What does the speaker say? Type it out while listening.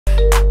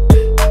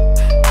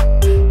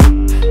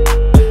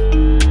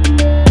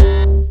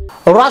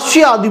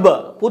ரஷ்ய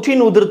அதிபர்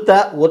புட்டின் உதிர்த்த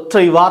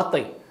ஒற்றை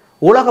வார்த்தை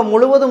உலகம்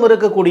முழுவதும்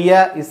இருக்கக்கூடிய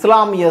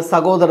இஸ்லாமிய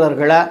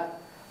சகோதரர்களை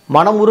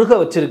மனமுருக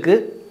வச்சிருக்கு,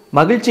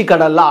 மகிழ்ச்சி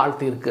கடல்ல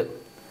ஆழ்த்தியிருக்கு.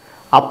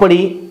 அப்படி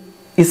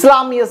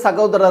இஸ்லாமிய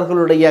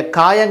சகோதரர்களுடைய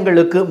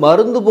காயங்களுக்கு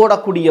மருந்து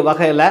போடக்கூடிய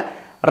வகையில்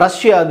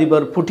ரஷ்ய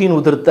அதிபர் புட்டின்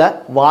உதிர்த்த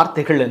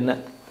வார்த்தைகள் என்ன?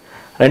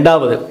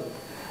 ரெண்டாவது,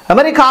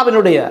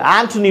 அமெரிக்காவினுடைய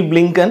ஆண்டனி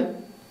பிளிங்கன்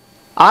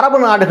அரபு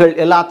நாடுகள்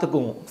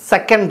எல்லாத்துக்கும்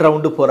செகண்ட்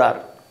ரவுண்டு போறார்.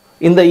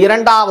 இந்த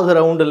இரண்டாவது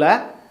ரவுண்டில்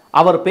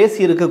அவர் பேசி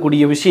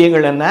இருக்கக்கூடிய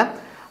விஷயங்கள் என்ன?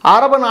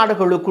 அரபு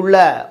நாடுகளுக்குள்ள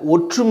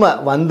ஒற்றுமை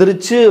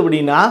வந்துருச்சு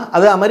அப்படின்னா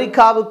அது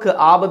அமெரிக்காவுக்கு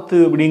ஆபத்து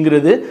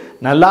அப்படிங்கிறது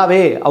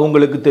நல்லாவே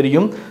அவங்களுக்கு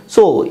தெரியும்.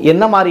 ஸோ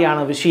என்ன மாதிரியான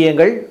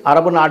விஷயங்கள்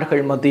அரபு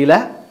நாடுகள் மத்தியில்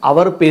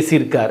அவர்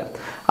பேசியிருக்கார்,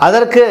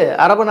 அதற்கு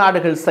அரபு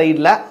நாடுகள்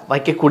சைடில்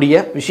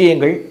வைக்கக்கூடிய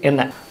விஷயங்கள்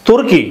என்ன?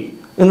 துருக்கி,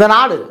 இந்த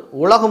நாடு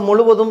உலகம்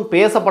முழுவதும்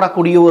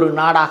பேசப்படக்கூடிய ஒரு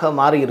நாடாக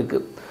மாறி இருக்கு.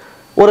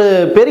 ஒரு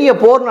பெரிய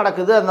போர்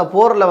நடக்குது, அந்த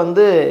போரில்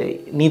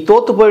நீ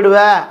தோற்று போயிடுவ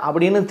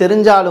அப்படின்னு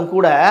தெரிஞ்சாலும்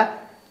கூட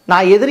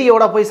நான்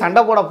எதிரியோட போய்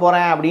சண்டை போட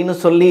போகிறேன் அப்படின்னு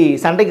சொல்லி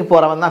சண்டைக்கு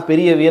போகிறவன் தான்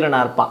பெரிய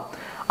வீரனாக இருப்பான்.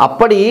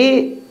 அப்படி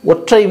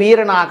ஒற்றை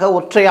வீரனாக,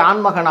 ஒற்றை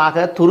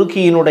ஆண்மகனாக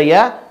துருக்கியினுடைய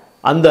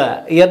அந்த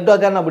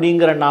எர்டோகன்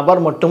அப்படிங்கிற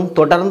நபர் மட்டும்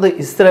தொடர்ந்து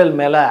இஸ்ரேல்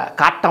மேலே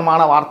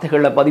காட்டமான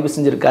வார்த்தைகளை பதிவு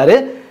செஞ்சுருக்காரு.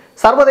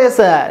 சர்வதேச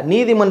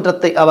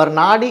நீதிமன்றத்தை அவர்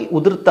நாடி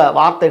உதிர்த்த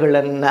வார்த்தைகள்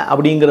என்ன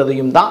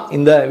அப்படிங்கிறதையும் தான்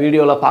இந்த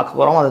வீடியோவில் பார்க்க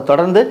போகிறோம். அதை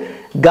தொடர்ந்து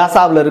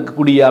காசாவில்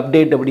இருக்கக்கூடிய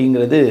அப்டேட்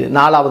அப்படிங்கிறது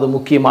நாலாவது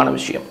முக்கியமான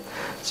விஷயம்.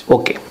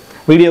 ஓகே,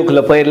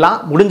 வீடியோக்குள்ளே போயிடலாம்.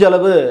 முடிஞ்ச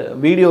அளவு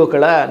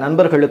வீடியோக்களை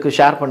நண்பர்களுக்கு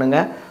ஷேர்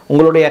பண்ணுங்கள்,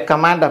 உங்களுடைய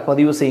கமெண்டை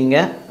பதிவு செய்யுங்க.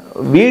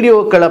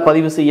 வீடியோக்களை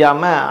பதிவு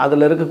செய்யாமல்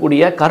அதில்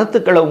இருக்கக்கூடிய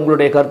கருத்துக்களை,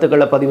 உங்களுடைய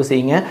கருத்துக்களை பதிவு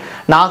செய்யுங்க.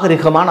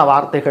 நாகரிகமான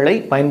வார்த்தைகளை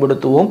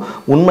பயன்படுத்துவோம்,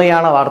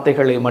 உண்மையான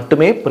வார்த்தைகளை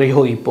மட்டுமே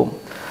பிரயோகிப்போம்.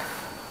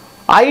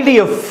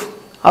 ஐடிஎஃப்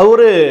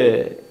ஒரு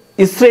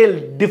இஸ்ரேல்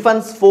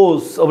டிஃபென்ஸ்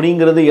ஃபோர்ஸ்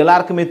அப்படிங்கிறது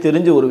எல்லாருக்குமே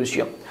தெரிஞ்ச ஒரு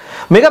விஷயம்.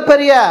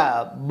 மிகப்பெரிய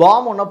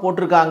பாம் ஒன்று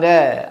போட்டிருக்காங்க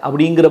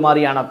அப்படிங்கிற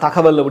மாதிரியான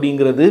தகவல்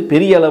அப்படிங்கிறது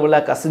பெரிய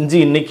அளவில் கசிஞ்சு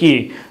இன்னைக்கு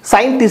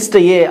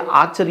சயின்டிஸ்டையே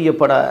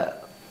ஆச்சரியப்பட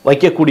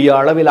வைக்கக்கூடிய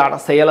அளவிலான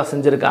செயலை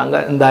செஞ்சுருக்காங்க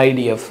இந்த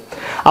ஐடிஎஃப்.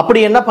 அப்படி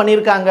என்ன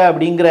பண்ணியிருக்காங்க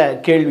அப்படிங்கிற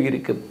கேள்வி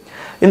இருக்குது.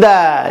 இந்த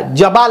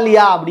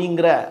ஜபாலியா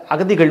அப்படிங்கிற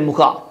அகதிகள்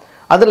முகாம்,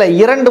 அதில்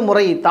 2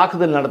 முறை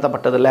தாக்குதல்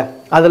நடத்தப்பட்டதில்ல,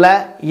 அதில்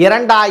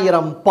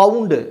 2000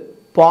 பவுண்டு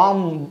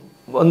பாம்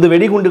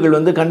வெடிகுண்டுகள்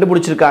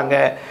கண்டுபிடிச்சிருக்காங்க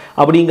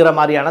அப்படிங்கிற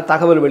மாதிரியான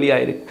தகவல்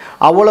வெளியாயிருக்கு.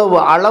 அவ்வளவு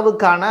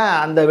அளவுக்கான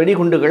அந்த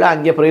வெடிகுண்டுகளை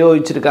அங்கே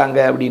பிரயோகிச்சிருக்காங்க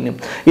அப்படின்னு.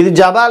 இது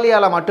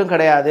ஜபாலியாவில் மட்டும்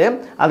கிடையாது,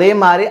 அதே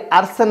மாதிரி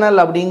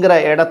அர்சனல் அப்படிங்கிற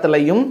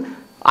இடத்துலையும்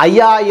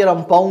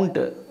 5000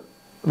 பவுண்டு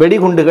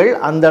வெடிகுண்டுகள்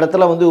அந்த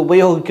இடத்துல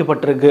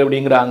உபயோகிக்கப்பட்டிருக்கு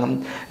அப்படிங்கிறாங்க.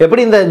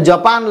 எப்படி இந்த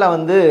ஜப்பானில்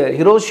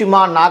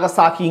ஹிரோஷிமா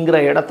நாகசாகிங்கிற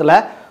இடத்துல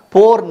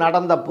போர்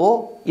நடந்தப்போ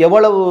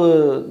எவ்வளவு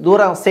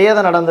தூரம்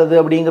சேதம் நடந்தது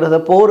அப்படிங்கிறத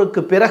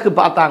போருக்கு பிறகு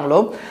பார்த்தாங்களோ,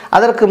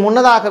 அதற்கு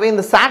முன்னதாகவே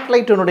இந்த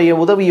சேட்டலைட்டினுடைய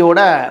உதவியோட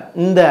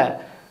இந்த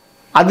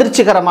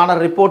அதிர்ச்சிகரமான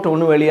ரிப்போர்ட்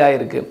ஒன்று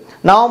வெளியாகிருக்கு.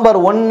 நவம்பர்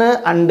 1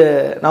 அண்டு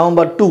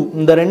நவம்பர் 2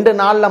 இந்த 2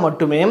 நாளில்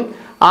மட்டுமே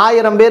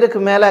 1000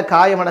 பேருக்கு மேலே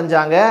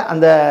காயமடைஞ்சாங்க.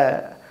 அந்த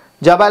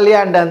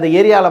ஜபாலியா அந்த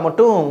ஏரியாவில்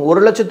மட்டும்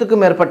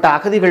 1,00,000க்கும் மேற்பட்ட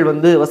அகதிகள்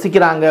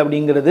வசிக்கிறாங்க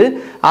அப்படிங்கிறது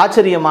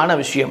ஆச்சரியமான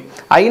விஷயம்.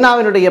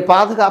 ஐநாவினுடைய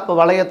பாதுகாப்பு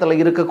வலயத்தில்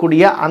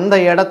இருக்கக்கூடிய அந்த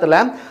இடத்துல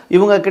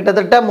இவங்க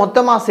கிட்டத்தட்ட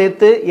மொத்தமாக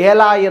சேர்த்து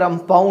 7000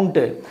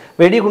 பவுண்டு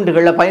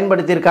வெடிகுண்டுகளை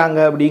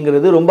பயன்படுத்தியிருக்காங்க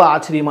அப்படிங்கிறது ரொம்ப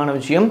ஆச்சரியமான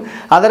விஷயம்.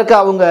 அதற்கு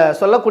அவங்க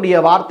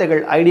சொல்லக்கூடிய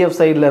வார்த்தைகள் ஐடிஎஃப்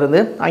சைடில்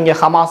இருந்து அங்கே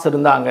ஹமாஸ்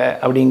இருந்தாங்க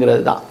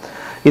அப்படிங்கிறது தான்.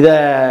 இதை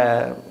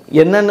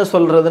என்னன்னு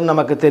சொல்கிறதுன்னு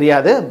நமக்கு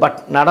தெரியாது, பட்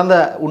நடந்த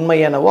உண்மை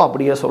என்னவோ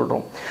அப்படியே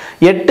சொல்கிறோம்.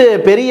 8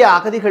 பெரிய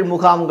அகதிகள்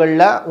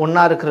முகாம்களில்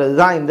ஒன்றா இருக்கிறது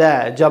தான் இந்த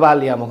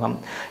ஜபாலியா முகாம்.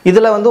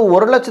 இதில்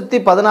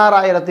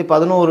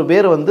 1,16,011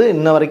 பேர்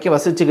இன்ன வரைக்கும்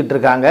வசிச்சுக்கிட்டு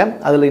இருக்காங்க.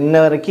 அதில் இன்ன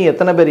வரைக்கும்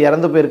எத்தனை பேர்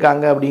இறந்து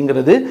போயிருக்காங்க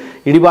அப்படிங்கிறது,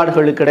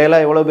 இடிபாடுகளுக்கு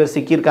இடையில எவ்வளோ பேர்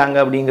சிக்கியிருக்காங்க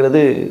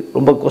அப்படிங்கிறது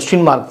ரொம்ப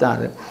கொஸ்டின் மார்க் தான்.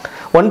 அது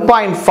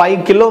 1.5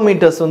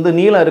 கிலோமீட்டர்ஸ்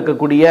நீளம்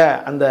இருக்கக்கூடிய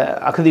அந்த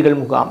அகதிகள்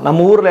முகாம்.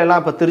 நம்ம ஊரில் எல்லாம்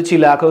இப்போ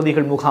திருச்சியில்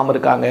அகதிகள் முகாம்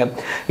இருக்காங்க.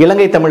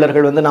 இலங்கை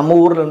தமிழர்கள் நம்ம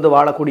ஊர்லேருந்து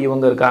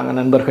வாழக்கூடியவங்க இருக்காங்க,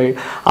 நண்பர்கள்.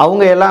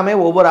 அவங்க எல்லாமே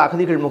ஒவ்வொரு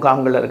அகதிகள்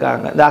முகாம்கள்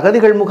இருக்காங்க. இந்த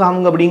அகதிகள்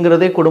முகாம்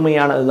அப்படிங்கிறதே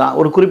கொடுமையானது தான்.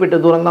 ஒரு குறிப்பிட்ட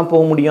தூரம் தான்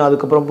போக முடியும்,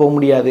 அதுக்கப்புறம் போக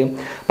முடியாது.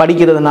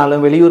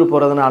 படிக்கிறதுனாலும், வெளியூர்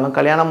போகிறதுனாலும்,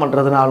 கல்யாணம்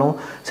பண்ணுறதுனாலும்,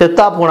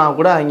 செத்தா போனால்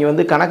கூட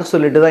அங்கே கணக்கு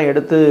சொல்லிட்டு தான்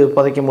எடுத்து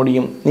புதைக்க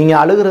முடியும்.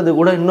 நீங்கள் அழுகிறது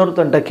கூட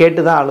இன்னொருத்தன்ட்ட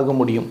கேட்டு தான் அழுக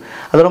முடியும்.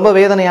 அது ரொம்ப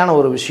வேதனையான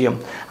ஒரு விஷயம்.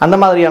 அந்த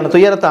மாதிரியான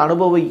துயரத்தை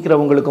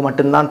அனுபவிக்கிறவங்களுக்கு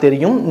மட்டும்தான்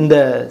தெரியும் இந்த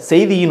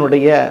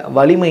செய்தியினுடைய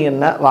வலிமை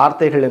என்ன,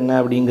 வார்த்தைகள் என்ன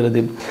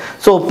அப்படிங்கிறது.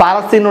 So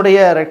பாலஸ்தீனுடைய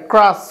red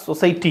cross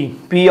society,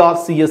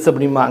 PRCS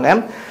அப்படிம்பாங்க,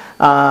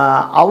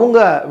 அவங்க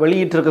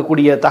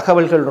வெளியிட்டிருக்கக்கூடிய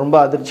தகவல்கள் ரொம்ப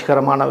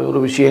அதிர்ச்சிகரமான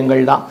ஒரு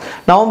விஷயங்கள் தான்.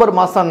 நவம்பர்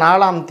மாதம்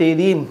 4ஆம்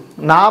தேதி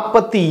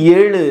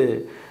 47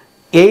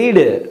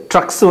 எய்டு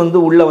ட்ரக்ஸ் வந்து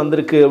உள்ளே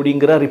வந்திருக்கு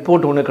அப்படிங்கிற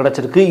ரிப்போர்ட் ஒன்று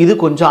கிடச்சிருக்கு. இது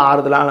கொஞ்சம்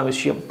ஆறுதலான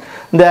விஷயம்.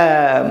 இந்த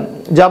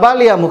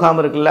ஜபாலியா முகாம்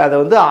இருக்குல்ல, அதை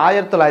வந்து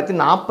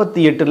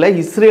 1948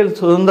 இஸ்ரேல்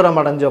சுதந்திரம்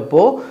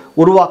அடைஞ்சப்போ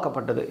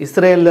உருவாக்கப்பட்டது.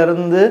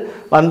 இஸ்ரேலிருந்து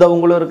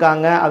வந்தவங்களும்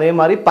இருக்காங்க, அதே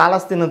மாதிரி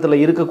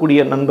பாலஸ்தீனத்தில்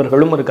இருக்கக்கூடிய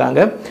நண்பர்களும் இருக்காங்க.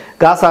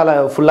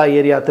 காசாவில் ஃபுல்லாக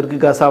ஏரியா, தெற்கு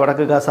காசா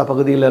வடக்கு காசா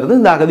பகுதியிலிருந்து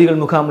இந்த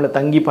அகதிகள் முகாமில்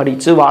தங்கி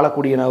படித்து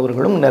வாழக்கூடிய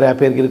நபர்களும் நிறையா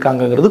பேர்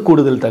இருக்காங்கிறது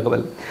கூடுதல்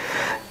தகவல்.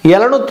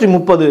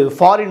 730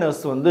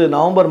 ஃபாரினர்ஸ் வந்து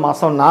நவம்பர்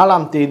மாதம்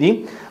 4ஆம் தேதி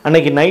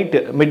அன்னைக்கு நைட்டு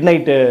மிட்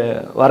நைட்டு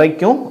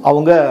வரைக்கும்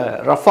அவங்க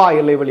ரஃபா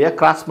எல்லை வழியாக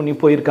கிராஸ் பண்ணி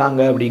போயிருக்காங்க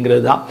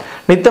அப்படிங்கிறது தான்.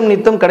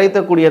 நித்தம்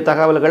கிடைக்கக்கூடிய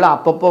தகவல்களை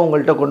அப்பப்போ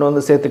உங்கள்கிட்ட கொண்டு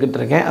வந்து சேர்த்துக்கிட்டு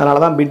இருக்கேன்.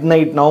 அதனால தான் மிட்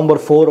நைட்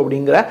நவம்பர் 4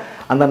 அப்படிங்கிற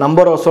அந்த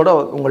நம்பரோஸோட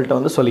உங்கள்கிட்ட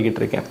வந்து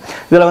சொல்லிக்கிட்டு இருக்கேன்.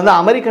 இதில் வந்து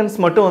அமெரிக்கன்ஸ்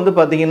மட்டும் வந்து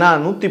பார்த்திங்கன்னா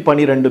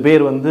 112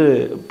 பேர் வந்து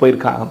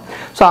போயிருக்காங்க.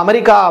 ஸோ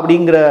அமெரிக்கா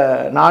அப்படிங்கிற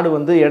நாடு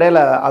வந்து இடையில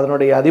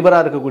அதனுடைய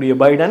அதிபராக இருக்கக்கூடிய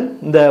பைடன்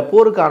இந்த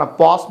போருக்கான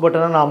பாஸ்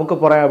பட்டனை நான் அமுக்க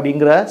போகிறேன்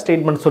அப்படிங்கிற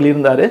ஸ்டேட்மெண்ட்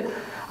சொல்லியிருந்தார்.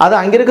 அது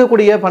அங்கே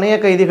இருக்கக்கூடிய பணைய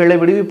கைதிகளை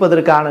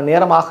விடுவிப்பதற்கான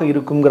நேரமாக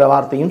இருக்குங்கிற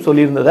வார்த்தையும்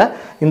சொல்லியிருந்ததை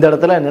இந்த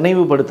இடத்துல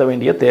நினைவுபடுத்த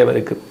வேண்டிய தேவை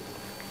இருக்குது.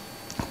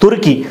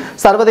 துருக்கி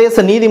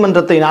சர்வதேச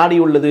நீதிமன்றத்தை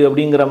நாடியுள்ளது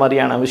அப்படிங்கிற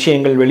மாதிரியான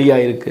விஷயங்கள்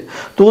வெளியாயிருக்கு.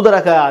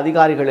 தூதரக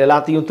அதிகாரிகள்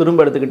எல்லாத்தையும்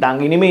திரும்ப எடுத்துக்கிட்டாங்க.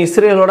 இனிமேல்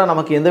இஸ்ரேலோட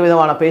நமக்கு எந்த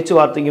விதமான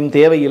பேச்சுவார்த்தையும்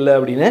தேவையில்லை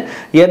அப்படின்னு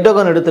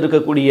எர்டோகன்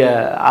எடுத்திருக்கக்கூடிய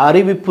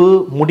அறிவிப்பு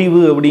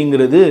முடிவு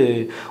அப்படிங்கிறது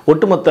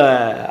ஒட்டுமொத்த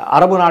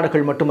அரபு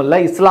நாடுகள் மட்டுமல்ல,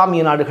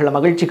 இஸ்லாமிய நாடுகளை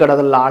மகிழ்ச்சி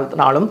கடலில்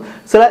ஆழ்த்தினாலும்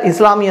சில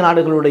இஸ்லாமிய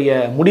நாடுகளுடைய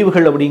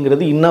முடிவுகள்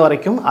அப்படிங்கிறது இன்ன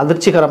வரைக்கும்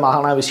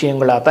அதிர்ச்சிகரமான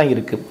விஷயங்களாக தான்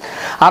இருக்குது.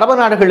 அரபு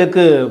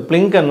நாடுகளுக்கு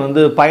பிளிங்கன்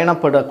வந்து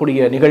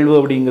பயணப்படக்கூடிய நிகழ்வு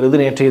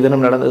அப்படிங்கிறது நேற்றைய தினம்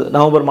நடந்தது.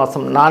 நவம்பர்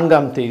மாதம்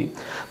 4ஆம் தேதி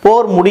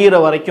போர் முடிகிற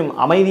வரைக்கும்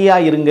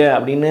அமைதியாக இருங்க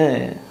அப்படின்னு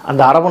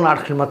அந்த அரபு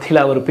நாடுகள்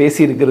மத்தியில் அவர்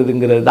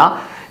பேசியிருக்கிறதுங்கிறது தான்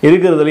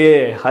இருக்கிறதுலையே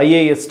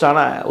ஹையஸ்டான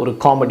ஒரு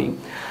காமெடி.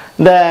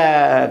 இந்த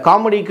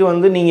காமெடிக்கு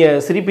வந்து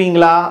நீங்கள்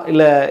சிரிப்பீங்களா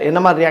இல்லை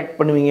என்ன மாதிரி ரியாக்ட்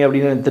பண்ணுவீங்க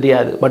அப்படின்னு எனக்கு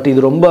தெரியாது. பட்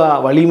இது ரொம்ப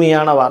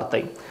வலிமையான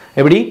வார்த்தை.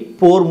 எப்படி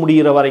போர்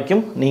முடிகிற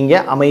வரைக்கும்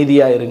நீங்கள்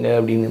அமைதியாக இருங்க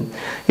அப்படின்னு.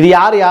 இது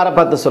யாரை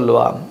பார்த்து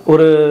சொல்லுவா?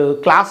 ஒரு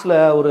கிளாஸில்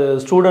ஒரு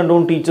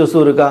ஸ்டூடெண்ட்டும்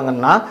டீச்சர்ஸும்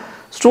இருக்காங்கன்னா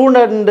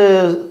ஸ்டூடெண்ட்டு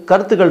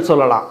கருத்துக்கள்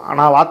சொல்லலாம்,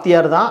 ஆனால்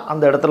வாத்தியார் தான்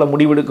அந்த இடத்துல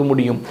முடிவெடுக்க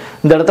முடியும்.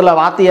 இந்த இடத்துல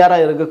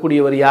வாத்தியாராக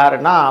இருக்கக்கூடியவர்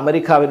யாருன்னா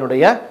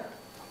அமெரிக்காவினுடைய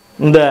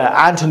இந்த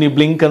ஆண்டனி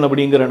பிளிங்கன்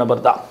அப்படிங்கிற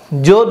நபர் தான்.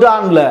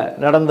 ஜோர்டானில்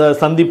நடந்த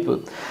சந்திப்பு,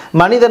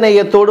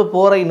 மனிதநேயத்தோடு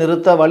போரை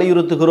நிறுத்த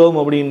வலியுறுத்துகிறோம்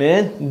அப்படின்னு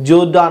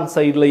ஜோர்டான்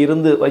சைடில்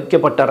இருந்து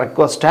வைக்கப்பட்ட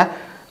ரெக்வஸ்ட்டை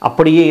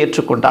அப்படியே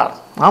ஏற்றுக்கொண்டார்.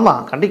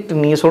 ஆமாம்,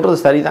 கண்டிப்பாக நீங்கள்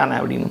சொல்கிறது சரிதானே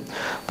அப்படின்னு.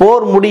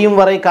 போர் முடியும்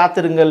வரை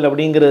காத்திருங்கள்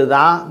அப்படிங்கிறது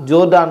தான்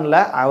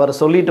ஜோர்டானில் அவர்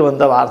சொல்லிட்டு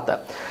வந்த வார்த்தை.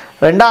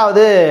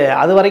 ரெண்டாவது,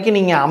 அது வரைக்கும்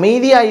நீங்கள்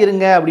அமைதியாக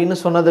இருங்க அப்படின்னு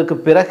சொன்னதுக்கு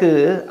பிறகு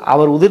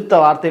அவர் உதிர்த்த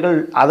வார்த்தைகள்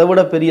அதை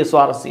விட பெரிய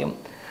சுவாரஸ்யம்.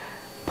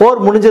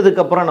 போர்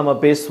முடிஞ்சதுக்கப்புறம் நம்ம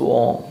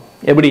பேசுவோம்,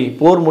 எப்படி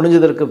போர்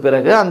முடிஞ்சதற்கு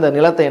பிறகு அந்த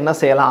நிலத்தை என்ன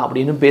செய்யலாம்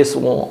அப்படின்னு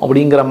பேசுவோம்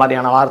அப்படிங்கிற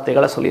மாதிரியான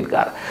வார்த்தைகளை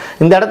சொல்லியிருக்கார்.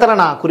 இந்த இடத்துல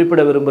நான்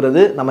குறிப்பிட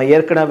விரும்புகிறது, நம்ம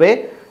ஏற்கனவே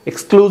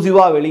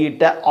எக்ஸ்க்ளூசிவாக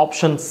வெளியிட்ட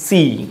ஆப்ஷன்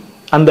சி,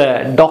 அந்த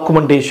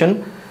டாக்குமெண்டேஷன்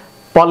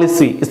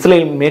பாலிசி,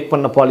 இஸ்ரேல் மேக்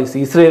பண்ண பாலிசி,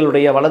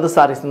 இஸ்ரேலுடைய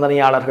வலதுசாரி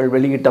சிந்தனையாளர்கள்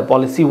வெளியிட்ட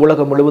பாலிசி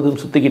உலகம் முழுவதும்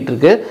சுற்றிக்கிட்டு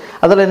இருக்கு.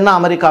 அதில் என்ன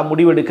அமெரிக்கா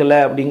முடிவெடுக்கலை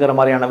அப்படிங்கிற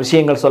மாதிரியான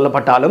விஷயங்கள்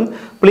சொல்லப்பட்டாலும்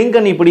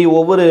பிளிங்கன் இப்படி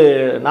ஒவ்வொரு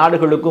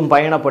நாடுகளுக்கும்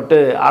பயணப்பட்டு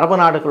அரபு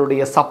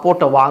நாடுகளுடைய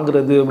சப்போர்ட்டை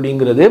வாங்குறது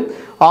அப்படிங்கிறது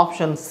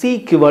ஆப்ஷன்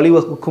சிக்கு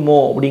வழிவகுக்குமோ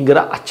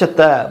அப்படிங்கிற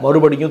அச்சத்தை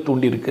மறுபடியும்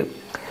தூண்டியிருக்கு.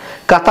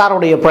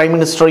 கத்தாருடைய பிரைம்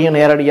மினிஸ்டரையும்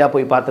நேரடியாக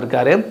போய்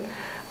பார்த்துருக்காரு.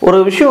 ஒரு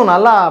விஷயம்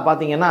நல்லா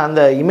பார்த்தீங்கன்னா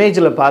அந்த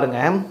இமேஜில்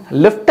பாருங்கள்,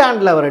 லெஃப்ட்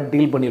ஹேண்டில் அவரை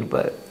டீல்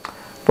பண்ணியிருப்பார்.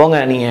 போங்க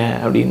நீங்கள்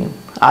அப்படின்னு,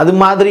 அது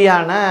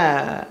மாதிரியான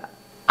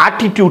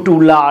ஆட்டிடியூட்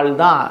உள்ள ஆள்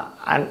தான்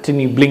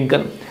ஆண்டனி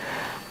பிளிங்கன்.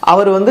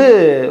 அவர் வந்து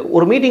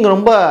ஒரு மீட்டிங்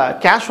ரொம்ப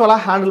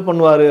கேஷுவலாக ஹேண்டில்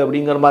பண்ணுவார்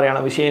அப்படிங்கிற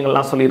மாதிரியான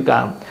விஷயங்கள்லாம்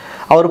சொல்லியிருக்காங்க.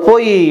 அவர்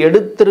போய்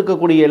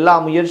எடுத்திருக்கக்கூடிய எல்லா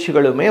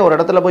முயற்சிகளுமே ஒரு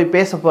இடத்துல போய்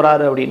பேச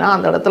போகிறாரு அப்படின்னா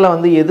அந்த இடத்துல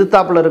வந்து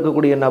எதிர்த்தாப்பில்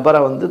இருக்கக்கூடிய நபரை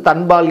வந்து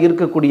தன்பால்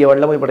ஈர்க்கக்கூடிய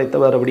வல்லமை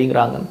படைத்தவர்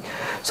அப்படிங்கிறாங்க.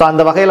 ஸோ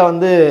அந்த வகையில்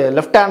வந்து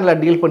லெஃப்ட் ஹேண்டில்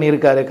டீல்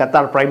பண்ணியிருக்காரு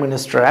கத்தார் பிரைம்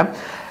மினிஸ்டரை.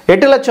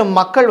 8 லட்சம்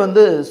மக்கள்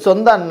வந்து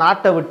சொந்த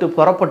நாட்டை விட்டு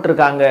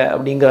புறப்பட்டிருக்காங்க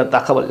அப்படிங்கிற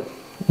தகவல்.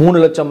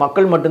 3 லட்சம்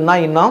மக்கள்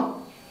மட்டும்தான் இன்னும்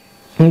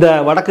இந்த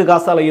வடக்கு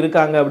காசாவில்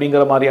இருக்காங்க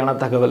அப்படிங்கிற மாதிரியான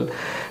தகவல்.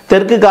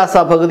 தெற்கு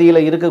காசா பகுதியில்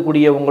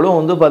இருக்கக்கூடியவங்களும்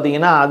வந்து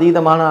பார்த்திங்கன்னா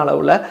அதீதமான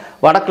அளவில்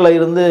வடக்கில்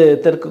இருந்து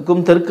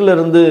தெற்குக்கும் தெற்கில்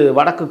இருந்து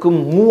வடக்குக்கும்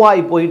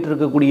மூவாய் போயிட்டு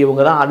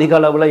இருக்கக்கூடியவங்க தான் அதிக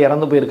அளவில்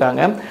இறந்து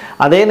போயிருக்காங்க.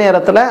 அதே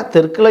நேரத்தில்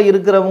தெற்கில்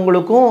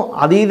இருக்கிறவங்களுக்கும்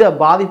அதீத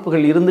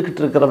பாதிப்புகள்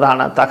இருந்துக்கிட்டு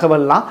இருக்கிறதான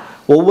தகவல்லாம்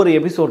ஒவ்வொரு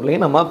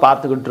எபிசோட்லையும் நம்ம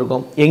பார்த்துக்கிட்டு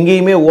இருக்கோம்.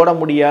 எங்கேயுமே ஓட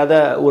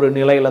முடியாத ஒரு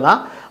நிலையில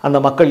தான் அந்த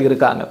மக்கள்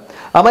இருக்காங்க.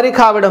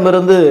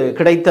 அமெரிக்காவிடமிருந்து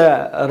கிடைத்த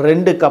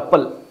 2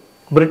 கப்பல்,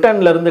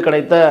 பிரிட்டன்லேருந்து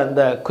கிடைத்த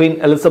அந்த குயின்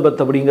எலிசபெத்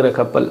அப்படிங்கிற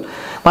கப்பல்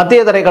மத்திய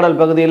தரைக்கடல்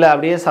பகுதியில்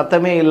அப்படியே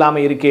சத்தமே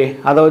இல்லாமல் இருக்கே,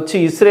 அதை வச்சு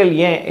இஸ்ரேல்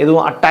ஏன்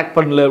எதுவும் அட்டாக்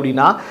பண்ணல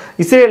அப்படின்னா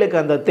இஸ்ரேலுக்கு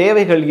அந்த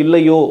தேவைகள்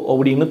இல்லையோ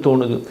அப்படின்னு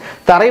தோணுது.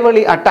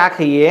 தரைவழி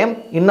அட்டாக்கையே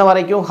இன்ன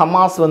வரைக்கும்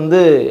ஹமாஸ்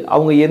வந்து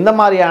அவங்க எந்த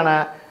மாதிரியான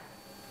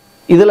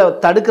இதில்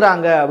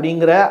தடுக்கிறாங்க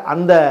அப்படிங்கிற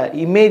அந்த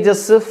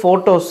இமேஜஸ்ஸு,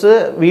 ஃபோட்டோஸு,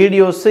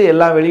 வீடியோஸு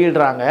எல்லாம்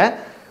வெளியிடுறாங்க.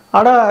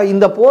 ஆனால்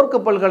இந்த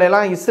போர்க்கப்பல்களை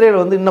எல்லாம்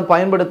இஸ்ரேல் வந்து இன்னும்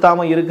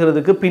பயன்படுத்தாமல்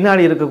இருக்கிறதுக்கு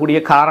பின்னாடி இருக்கக்கூடிய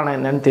காரணம்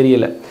என்னன்னு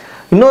தெரியல.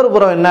 இன்னொரு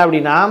புறம் என்ன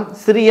அப்படின்னா,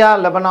 சிரியா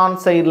லெபனான்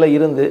சைடில்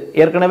இருந்து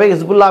ஏற்கனவே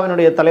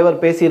ஹிஸ்புல்லாவினுடைய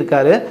தலைவர்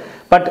பேசியிருக்காரு.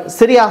 பட்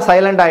சிரியா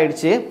சைலண்ட்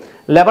ஆயிடுச்சு.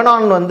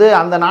 லெபனான் வந்து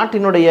அந்த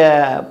நாட்டினுடைய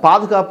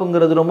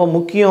பாதுகாப்புங்கிறது ரொம்ப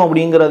முக்கியம்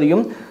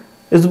அப்படிங்கிறதையும்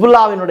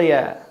ஹிஸ்புல்லாவினுடைய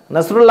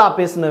நஸ்ருல்லா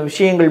பேசின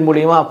விஷயங்கள்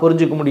மூலிமா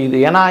புரிஞ்சுக்க முடியுது.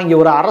 ஏன்னா இங்கே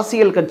ஒரு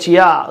அரசியல்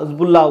கட்சியாக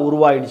ஹிஸ்புல்லா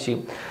உருவாயிடுச்சு.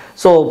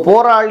 ஸோ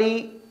போராளி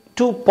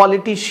டு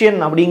பொலிட்டிஷியன்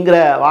அப்படிங்கிற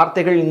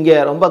வார்த்தைகள் இங்கே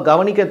ரொம்ப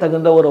கவனிக்க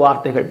தகுந்த ஒரு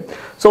வார்த்தைகள்.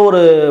 ஸோ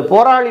ஒரு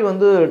போராளி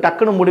வந்து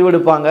டக்குன்னு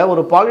முடிவெடுப்பாங்க,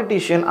 ஒரு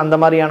பாலிட்டிஷியன் அந்த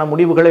மாதிரியான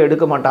முடிவுகளை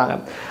எடுக்க மாட்டாங்க.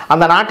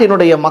 அந்த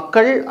நாட்டினுடைய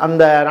மக்கள்,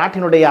 அந்த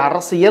நாட்டினுடைய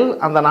அரசியல்,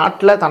 அந்த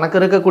நாட்டில் தனக்கு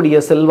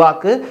இருக்கக்கூடிய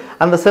செல்வாக்கு,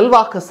 அந்த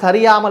செல்வாக்கு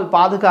சரியாமல்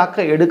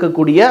பாதுகாக்க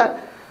எடுக்கக்கூடிய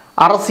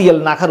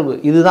அரசியல் நகர்வு,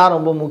 இதுதான்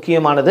ரொம்ப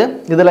முக்கியமானது.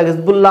 இதில்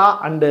ஹிஸ்புல்லா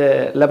அண்டு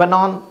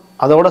லெபனான்,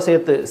 அதோடு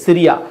சேர்த்து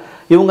சிரியா,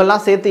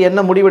 இவங்கெல்லாம் சேர்த்து என்ன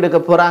முடிவெடுக்க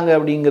போகிறாங்க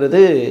அப்படிங்கிறது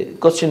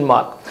கொஸ்டின்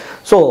மார்க்.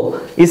 ஸோ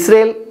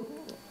இஸ்ரேல்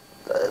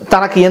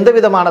தனக்கு எந்த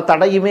விதமான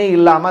தடையுமே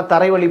இல்லாமல்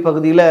தரைவழி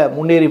பகுதியில்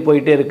முன்னேறி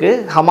போயிட்டே இருக்குது.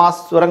 ஹமாஸ்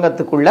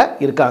சுரங்கத்துக்குள்ளே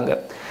இருக்காங்க.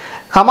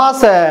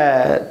 ஹமாஸை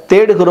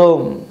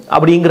தேடுகிறோம்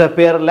அப்படிங்கிற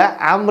பேரில்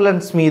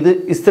ஆம்புலன்ஸ் மீது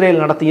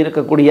இஸ்ரேல் நடத்தி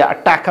இருக்கக்கூடிய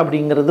அட்டாக்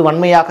அப்படிங்கிறது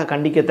வன்மையாக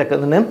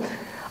கண்டிக்கத்தக்கதுன்னு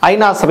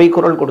ஐநா சபை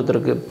குரல்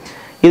கொடுத்துருக்கு.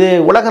 இது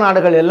உலக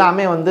நாடுகள்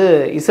எல்லாமே வந்து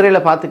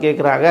இஸ்ரேலை பார்த்து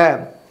கேட்குறாங்க,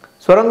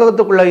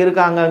 சுரங்கத்துக்குள்ளே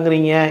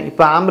இருக்காங்கங்கிறீங்க,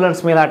 இப்போ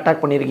ஆம்புலன்ஸ் மேலே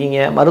அட்டாக் பண்ணியிருக்கீங்க,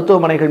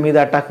 மருத்துவமனைகள் மீது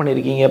அட்டாக்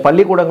பண்ணியிருக்கீங்க,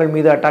 பள்ளிக்கூடங்கள்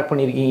மீது அட்டாக்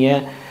பண்ணியிருக்கீங்க,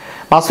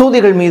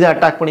 மசூதிகள் மீது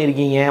அட்டாக்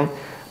பண்ணியிருக்கீங்க.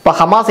 இப்போ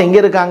ஹமாஸ் எங்கே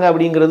இருக்காங்க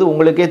அப்படிங்கிறது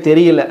உங்களுக்கே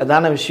தெரியல,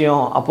 அதான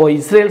விஷயம். அப்போது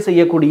இஸ்ரேல்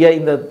செய்யக்கூடிய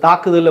இந்த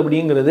தாக்குதல்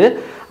அப்படிங்கிறது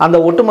அந்த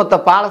ஒட்டுமொத்த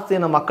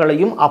பாலஸ்தீன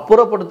மக்களையும்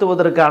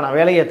அப்புறப்படுத்துவதற்கான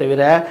வேலையை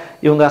தவிர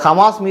இவங்க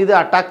ஹமாஸ் மீது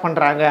அட்டாக்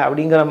பண்ணுறாங்க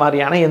அப்படிங்கிற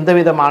மாதிரியான எந்த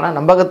விதமான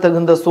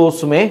நம்பகத்தகுந்த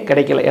சோர்ஸுமே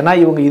கிடைக்கல. ஏன்னா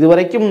இவங்க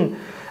இதுவரைக்கும்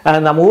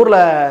நம்ம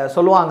ஊரில்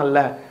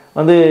சொல்லுவாங்கல்ல,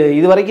 வந்து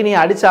இது வரைக்கும் நீ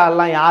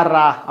அடித்தாலாம்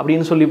யாரா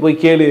அப்படின்னு சொல்லி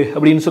போய் கேளு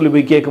அப்படின்னு சொல்லி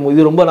போய் கேட்கும்போது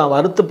இது ரொம்ப நான்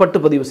வருத்தப்பட்டு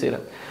பதிவு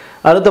செய்கிறேன்.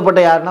 வருத்தப்பட்ட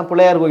யாருன்னா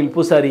பிள்ளையார் கோயில்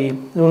பூசாரி,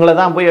 இவங்கள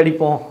தான் போய்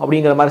அடிப்போம்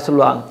அப்படிங்கிற மாதிரி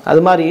சொல்லுவாங்க.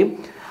 அது மாதிரி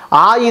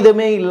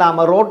ஆயுதமே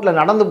இல்லாமல் ரோட்டில்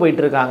நடந்து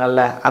போயிட்டு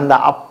இருக்காங்கல்ல, அந்த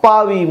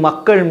அப்பாவி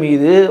மக்கள்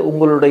மீது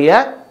உங்களுடைய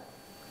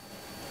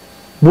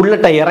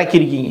புல்லட்டை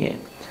இறக்கியிருக்கீங்க.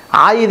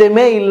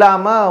 ஆயுதமே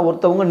இல்லாமல்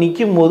ஒருத்தவங்க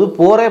நிற்கும் போது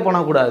போரே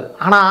பண்ணக்கூடாது.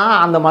 ஆனால்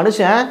அந்த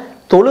மனுஷன்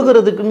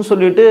தொழுகிறதுக்குன்னு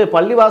சொல்லிட்டு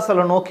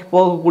பள்ளிவாசலை நோக்கி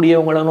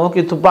போகக்கூடியவங்களை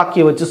நோக்கி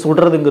துப்பாக்கியை வச்சு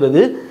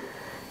சுடுறதுங்கிறது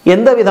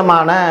எந்த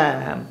விதமான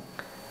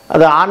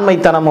அது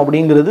ஆண்மைத்தனம்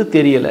அப்படிங்கிறது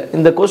தெரியல.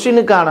 இந்த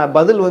கொஸ்டினுக்கான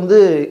பதில் வந்து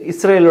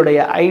இஸ்ரேலுடைய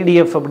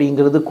ஐடிஎஃப்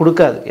அப்படிங்கிறது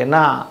கொடுக்காது.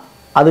 ஏன்னா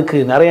அதுக்கு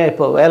நிறைய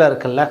இப்போ வேலை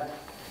இருக்குல்ல.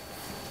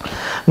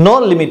 No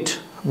limit,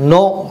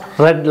 no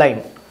red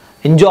line,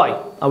 enjoy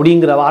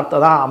அப்படிங்கிற வார்த்தை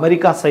தான்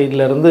அமெரிக்கா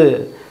சைட்லேருந்து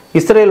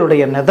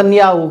இஸ்ரேலுடைய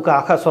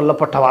நெதன்யாவுக்காக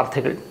சொல்லப்பட்ட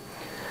வார்த்தைகள்.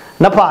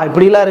 என்னப்பா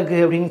இப்படிலாம்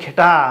இருக்குது அப்படின்னு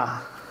கேட்டால்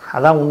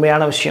அதான்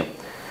உண்மையான விஷயம்.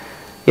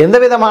 எந்த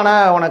விதமான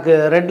உனக்கு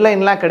ரெட்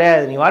லைன்லாம்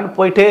கிடையாது, நீ வாட்டு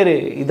போயிட்டே இரு,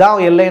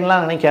 இதான்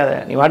எல்லைன்லாம் நினைக்காத,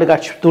 நீ வாட்டு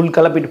காட்சி தூள்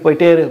கிளப்பிட்டு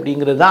போயிட்டே இரு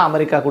அப்படிங்கிறது தான்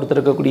அமெரிக்கா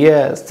கொடுத்துருக்கக்கூடிய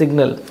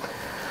சிக்னல்.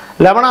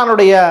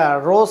 லெபனானுடைய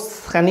ரோஸ்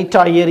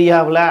ஹனிட்டா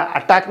ஏரியாவில்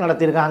அட்டாக்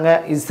நடத்தியிருக்காங்க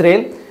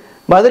இஸ்ரேல்.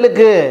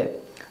 பதிலுக்கு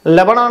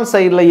லெபனான்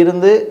சைடில்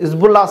இருந்து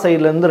ஹிஸ்புல்லா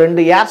சைட்லேருந்து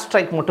 2 ஏர்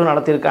ஸ்ட்ரைக் மட்டும்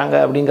நடத்தியிருக்காங்க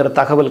அப்படிங்கிற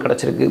தகவல்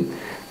கிடச்சிருக்கு.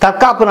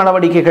 தற்காப்பு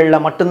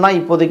நடவடிக்கைகளில் மட்டும்தான்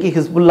இப்போதைக்கு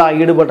ஹிஸ்புல்லா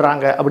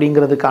ஈடுபடுறாங்க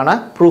அப்படிங்கிறதுக்கான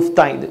ப்ரூஃப்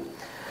தான் இது.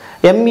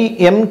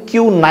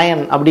 MQ-9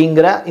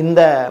 அப்படிங்கிற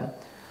இந்த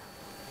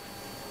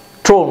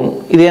ட்ரோன்,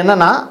 இது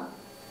என்னன்னா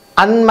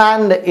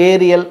அன்மேன்டு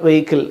ஏரியல்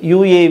வெஹிக்கிள்,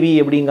 UAV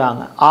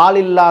அப்படிங்காங்க, ஆள்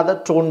இல்லாத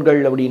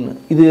ட்ரோன்கள் அப்படின்னு.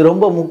 இது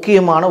ரொம்ப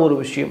முக்கியமான ஒரு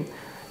விஷயம்.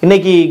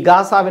 இன்றைக்கி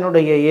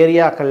காசாவினுடைய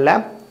ஏரியாக்களில்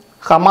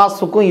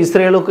ஹமாஸுக்கும்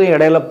இஸ்ரேலுக்கும்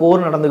இடையில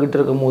போர் நடந்துக்கிட்டு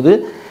இருக்கும்போது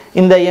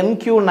இந்த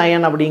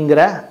MQ-9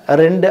 அப்படிங்கிற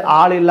 2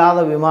 ஆள்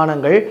இல்லாத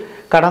விமானங்கள்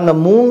கடந்த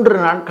 3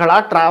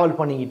 நாட்களாக ட்ராவல்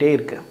பண்ணிக்கிட்டே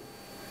இருக்கு.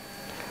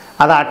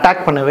 அதை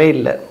அட்டாக் பண்ணவே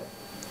இல்லை,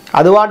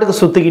 அது வாட்டுக்கு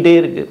சுற்றிக்கிட்டே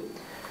இருக்குது.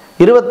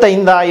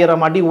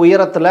 25,000 அடி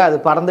உயரத்தில் அது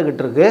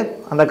பறந்துக்கிட்டு இருக்கு.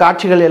 அந்த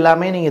காட்சிகள்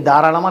எல்லாமே நீங்கள்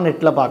தாராளமாக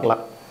நெட்டில்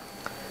பார்க்கலாம்.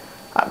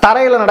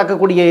 தரையில்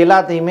நடக்கக்கூடிய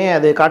எல்லாத்தையுமே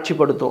அது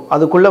காட்சிப்படுத்தும்.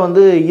 அதுக்குள்ளே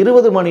வந்து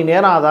 20 மணி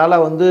நேரம்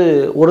அதால் வந்து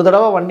ஒரு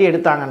தடவை வண்டி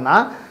எடுத்தாங்கன்னா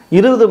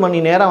 20 மணி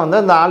நேரம்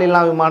வந்து அந்த ஆளில்லா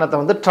விமானத்தை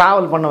வந்து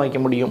ட்ராவல் பண்ண வைக்க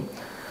முடியும்.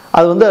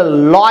 அது வந்து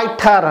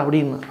லாய்டர்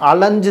அப்படின்னு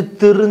அலைஞ்சு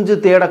திரிஞ்சு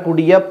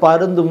தேடக்கூடிய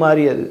பருந்து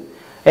மாதிரி. அது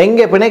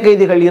எங்கே பிணை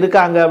கைதிகள்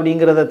இருக்காங்க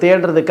அப்படிங்கிறத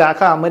தேடுறதுக்காக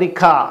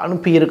அமெரிக்கா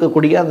அனுப்பி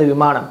இருக்கக்கூடிய அந்த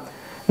விமானம்.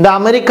 இந்த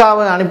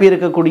அமெரிக்காவை அனுப்பி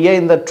இருக்கக்கூடிய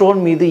இந்த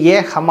ட்ரோன் மீது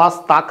ஏன் ஹமாஸ்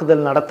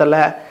தாக்குதல்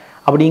நடத்தலை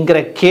அப்படிங்கிற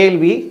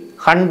கேள்வி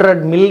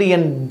 $100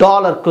 million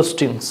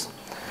questions.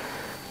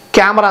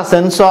 Camera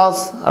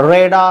sensors,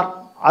 radar,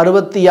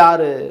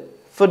 66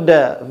 food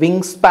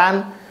wing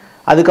span,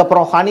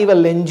 அதுக்கப்புறம்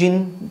ஹனிவெல் என்ஜின்,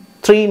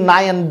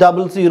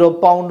 3900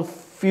 பவுண்ட்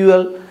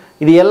ஃபியூவல்,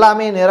 இது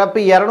எல்லாமே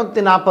நிரப்பி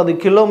 240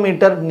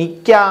 கிலோமீட்டர்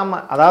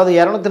நிற்காமல், அதாவது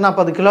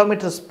 240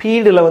 கிலோமீட்டர்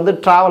ஸ்பீடில் வந்து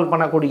ட்ராவல்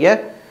பண்ணக்கூடிய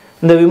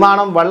இந்த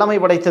விமானம் வல்லமை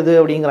படைத்தது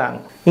அப்படிங்கிறாங்க.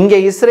 இங்கே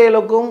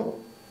இஸ்ரேலுக்கும்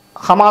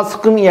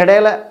ஹமாஸுக்கும்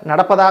இடையில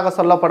நடப்பதாக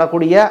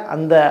சொல்லப்படக்கூடிய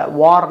அந்த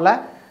வாரில்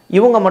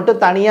இவங்க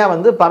மட்டும் தனியாக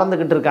வந்து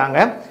பறந்துக்கிட்டு இருக்காங்க,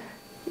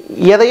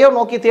 எதையோ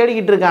நோக்கி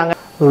தேடிக்கிட்டு இருக்காங்க.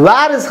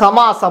 வேர் இஸ்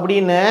ஹமாஸ்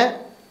அப்படின்னு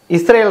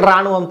இஸ்ரேல்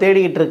இராணுவம்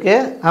தேடிக்கிட்டு இருக்கு,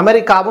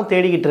 அமெரிக்காவும்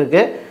தேடிக்கிட்டு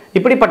இருக்கு.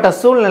 இப்படிப்பட்ட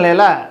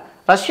சூழ்நிலையில்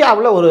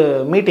ரஷ்யாவில் ஒரு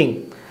மீட்டிங்.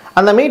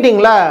 அந்த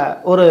மீட்டிங்கில்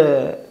ஒரு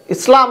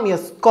இஸ்லாமிய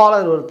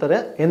ஸ்காலர் ஒருத்தர்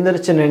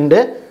எந்திரிச்சு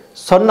நின்று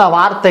சொன்ன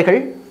வார்த்தைகள்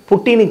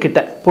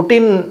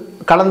புட்டின்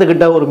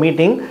கலந்துக்கிட்ட ஒரு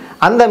மீட்டிங்.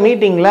 அந்த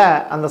மீட்டிங்கில்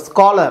அந்த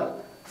ஸ்காலர்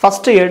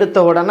ஃபஸ்ட்டு எடுத்த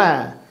உடனே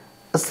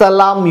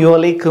அஸ்ஸலாம்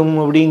அலைக்கும்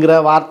அப்படிங்கிற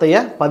வார்த்தையை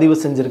பதிவு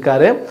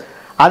செஞ்சுருக்காரு.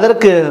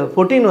 அதற்கு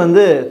புட்டின்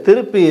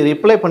திருப்பி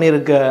ரிப்ளை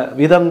பண்ணியிருக்க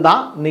விதம்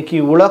தான் இன்னைக்கு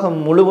உலகம்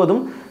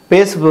முழுவதும்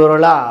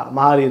பேசுபொருளாக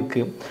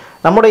மாறியிருக்கு.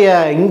 நம்முடைய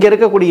இங்கே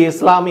இருக்கக்கூடிய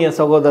இஸ்லாமிய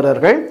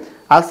சகோதரர்கள்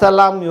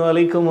அஸ்ஸலாம்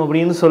அலைக்கும்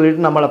அப்படின்னு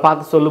சொல்லிட்டு நம்மளை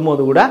பார்த்து சொல்லும்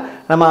போது கூட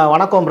நம்ம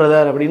வணக்கம்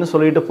பிரதர் அப்படின்னு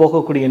சொல்லிட்டு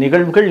போகக்கூடிய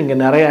நிகழ்வுகள் இங்கே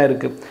நிறையா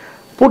இருக்குது.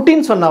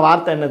 புட்டின் சொன்ன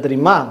வார்த்தை என்ன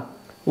தெரியுமா?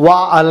 வா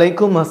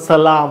அலைக்கும்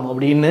அஸ்ஸலாம்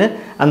அப்படின்னு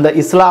அந்த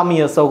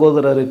இஸ்லாமிய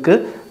சகோதரருக்கு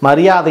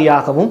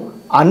மரியாதையாகவும்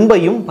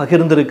அன்பையும்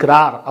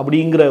பகிர்ந்திருக்கிறார்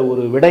அப்படிங்கிற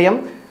ஒரு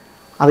விடயம்.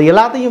 அது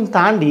எல்லாத்தையும்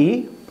தாண்டி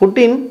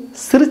புட்டின்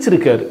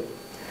சிரிச்சிருக்காரு.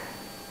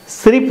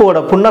 சிரிப்போட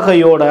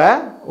புன்னகையோட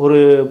ஒரு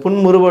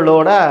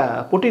புன்முறுவலோட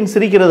புட்டின்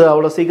சிரிக்கிறது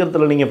அவ்வளோ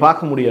சீக்கிரத்தில் நீங்கள்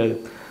பார்க்க முடியாது.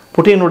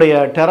 புட்டினுடைய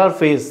டெரர்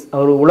ஃபேஸ்,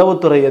 அவர்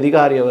உளவுத்துறை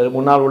அதிகாரி, அவர்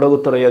முன்னாள்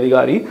உளவுத்துறை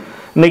அதிகாரி.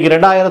 இன்னைக்கு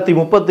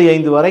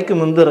 2035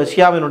 வரைக்கும்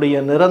ரஷ்யாவினுடைய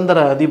நிரந்தர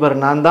அதிபர்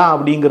நான் தான்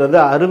அப்படிங்கிறத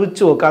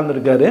அறிவித்து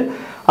உக்காந்துருக்காரு.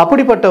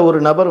 அப்படிப்பட்ட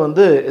ஒரு நபர்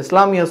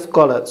இஸ்லாமிய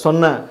ஸ்காலர்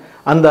சொன்ன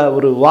அந்த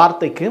ஒரு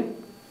வார்த்தைக்கு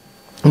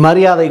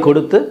மரியாதை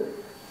கொடுத்து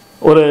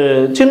ஒரு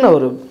சின்ன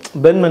ஒரு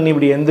பெண்மணி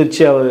இப்படி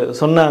எந்திரிச்சு அவர்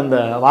சொன்ன அந்த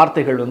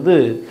வார்த்தைகள்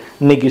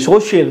இன்னைக்கு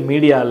சோஷியல்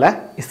மீடியாவில்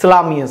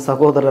இஸ்லாமிய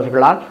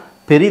சகோதரர்களால்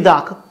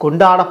பெரிதாக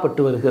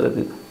கொண்டாடப்பட்டு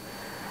வருகிறது.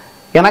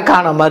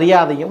 எனக்கான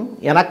மரியாதையும்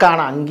எனக்கான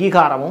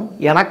அங்கீகாரமும்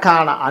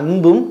எனக்கான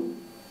அன்பும்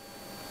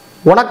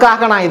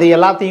உனக்காக நான் இதை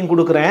எல்லாத்தையும்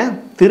கொடுக்குறேன்,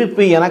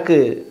 திருப்பி எனக்கு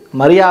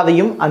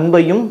மரியாதையும்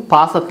அன்பையும்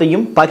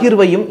பாசத்தையும்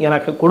பகிர்வையும்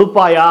எனக்கு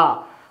கொடுப்பாயா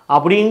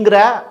அப்படிங்கிற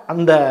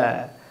அந்த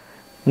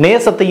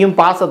நேசத்தையும்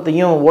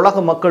பாசத்தையும்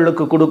உலக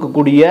மக்களுக்கு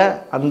கொடுக்கக்கூடிய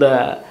அந்த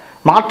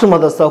மாற்று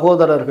மத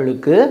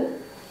சகோதரர்களுக்கு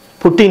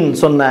புட்டின்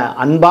சொன்ன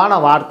அன்பான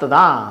வார்த்தை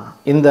தான்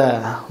இந்த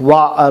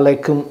வா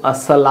அலைக்கும்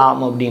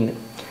அஸ்ஸலாம் அப்படின்னு.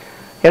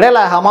 இடையில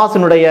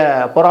ஹமாஸினுடைய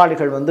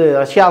போராளிகள்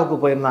ரஷ்யாவுக்கு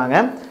போயிருந்தாங்க.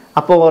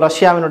 அப்போது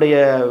ரஷ்யாவினுடைய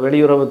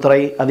வெளியுறவுத்துறை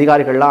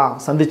அதிகாரிகள்லாம்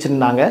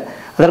சந்திச்சிருந்தாங்க.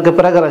 அதற்கு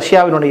பிறகு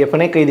ரஷ்யாவினுடைய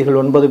பிணை கைதிகள்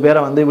 9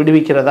 பேரை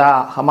விடுவிக்கிறதா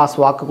ஹமாஸ்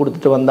வாக்கு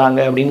கொடுத்துட்டு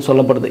வந்தாங்க அப்படின்னு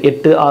சொல்லப்படுது.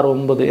 8, 6,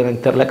 9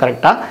 எனக்கு தெரியல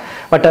கரெக்டாக.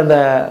 பட் அந்த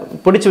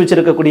பிடிச்சி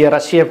வச்சிருக்கக்கூடிய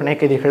ரஷ்ய பிணை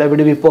கைதிகளை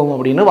விடுவிப்போம்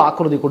அப்படின்னு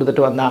வாக்குறுதி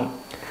கொடுத்துட்டு வந்தாங்க.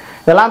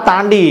 இதெல்லாம்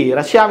தாண்டி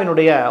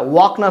ரஷ்யாவினுடைய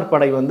வாக்னர்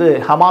படை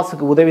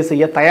ஹமாஸுக்கு உதவி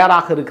செய்ய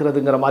தயாராக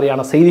இருக்கிறதுங்கிற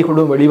மாதிரியான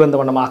செய்திகளும் வெளிவந்த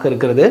வண்ணமாக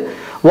இருக்கிறது.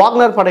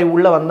 வாக்னர் படை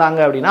உள்ளே வந்தாங்க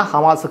அப்படின்னா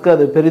ஹமாஸுக்கு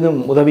அது பெரிதும்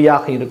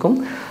உதவியாக இருக்கும்.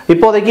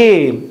 இப்போதைக்கு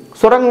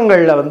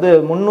சுரங்கங்களில்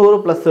 300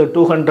 +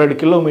 200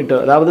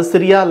 கிலோமீட்டர், அதாவது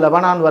சிரியா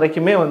லெபனான்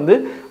வரைக்குமே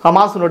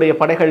ஹமாஸினுடைய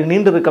படைகள்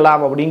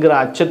நீண்டிருக்கலாம் அப்படிங்கிற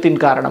அச்சத்தின்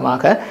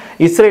காரணமாக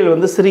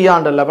Israel Syria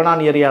and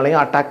Lebanon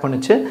ஏரியாலையும் attack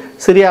பண்ணுச்சு.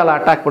 சிரியாவில்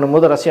அட்டாக்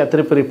பண்ணும்போது ரஷ்யா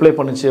திருப்பி ரிப்ளை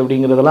பண்ணுச்சு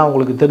அப்படிங்கிறதெல்லாம்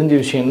உங்களுக்கு தெரிஞ்ச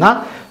விஷயம்தான்.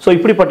 ஸோ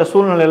இப்படிப்பட்ட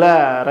சூழ்நிலையில்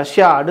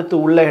ரஷ்யா அடுத்து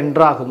உள்ளே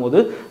என்ட்ராகும் போது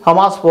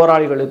ஹமாஸ்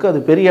போராளிகளுக்கு அது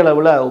பெரிய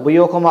அளவில்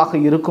உபயோகமாக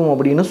இருக்கும்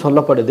அப்படின்னு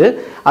சொல்லப்படுது.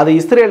 அது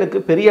இஸ்ரேலுக்கு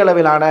பெரிய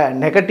அளவிலான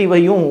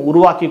நெகட்டிவையும்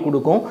உருவாக்கி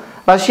கொடுக்கும்.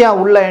 ரஷ்யா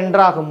உள்ளே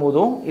என்ட்ராகும்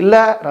போதும்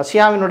இல்லை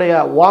ரஷ்யாவினுடைய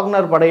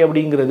வாக்னர் படை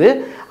அப்படிங்கிறது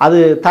அது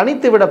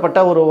தனித்து விடப்பட்ட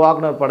ஒரு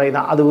வாக்னர் படை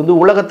தான். அது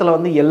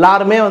உலகத்தில்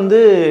எல்லாருமே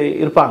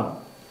இருப்பாங்க.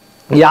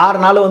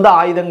 யாருனாலும்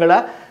ஆயுதங்களை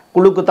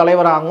குழுக்கு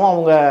தலைவராகவும்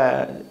அவங்க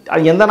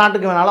எந்த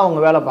நாட்டுக்கு வேணாலும்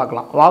அவங்க வேலை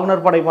பார்க்கலாம்.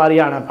 வாக்னர் படை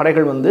மாதிரியான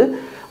படைகள்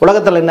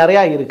உலகத்தில்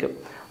நிறையா இருக்குது.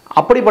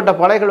 அப்படிப்பட்ட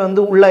படைகள்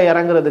உள்ளே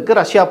இறங்குறதுக்கு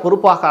ரஷ்யா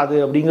பொறுப்பாகாது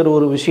அப்படிங்கிற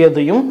ஒரு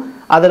விஷயத்தையும்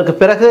அதற்கு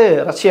பிறகு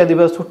ரஷ்ய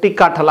அதிபர் சுட்டி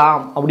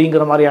காட்டலாம்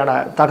அப்படிங்கிற மாதிரியான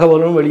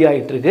தகவலும்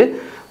வெளியாகிட்டு இருக்கு.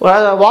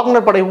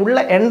 வாக்னர் படை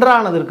உள்ளே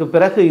என்ட்ரானதற்கு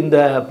பிறகு இந்த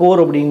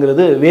போர்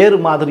அப்படிங்கிறது வேறு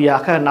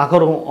மாதிரியாக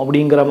நகரும்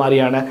அப்படிங்கிற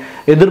மாதிரியான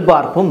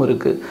எதிர்பார்ப்பும்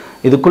இருக்குது.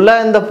 இதுக்குள்ளே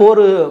இந்த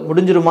போர்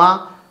முடிஞ்சிருமா?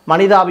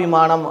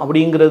 மனிதாபிமானம்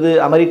அப்படிங்கிறது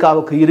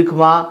அமெரிக்காவுக்கு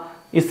இருக்குமா?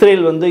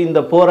 இஸ்ரேல்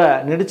இந்த போரை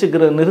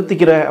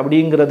நிறுத்திக்கிறேன்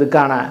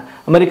அப்படிங்கிறதுக்கான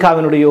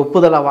அமெரிக்காவினுடைய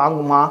ஒப்புதலை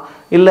வாங்குமா?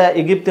 இல்லை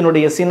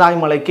எகிப்தினுடைய சினாய்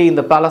மலைக்கு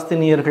இந்த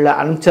பாலஸ்தீனியர்களை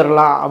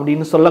அனுப்பிச்சிடலாம்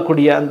அப்படின்னு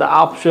சொல்லக்கூடிய அந்த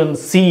ஆப்ஷன்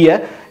சியை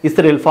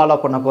இஸ்ரேல் ஃபாலோ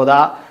பண்ண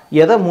போதா?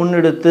 எதை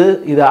முன்னெடுத்து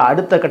இதை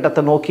அடுத்த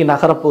கட்டத்தை நோக்கி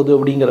நகரப்போகுது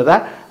அப்படிங்கிறத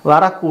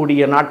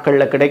வரக்கூடிய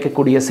நாட்களில்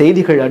கிடைக்கக்கூடிய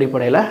செய்திகள்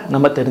அடிப்படையில்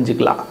நம்ம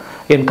தெரிஞ்சுக்கலாம்.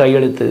 என்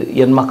கையெழுத்து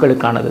என்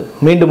மக்களுக்கானது.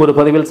 மீண்டும் ஒரு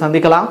பதிவில்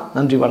சந்திக்கலாம்.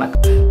 நன்றி,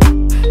 வணக்கம்.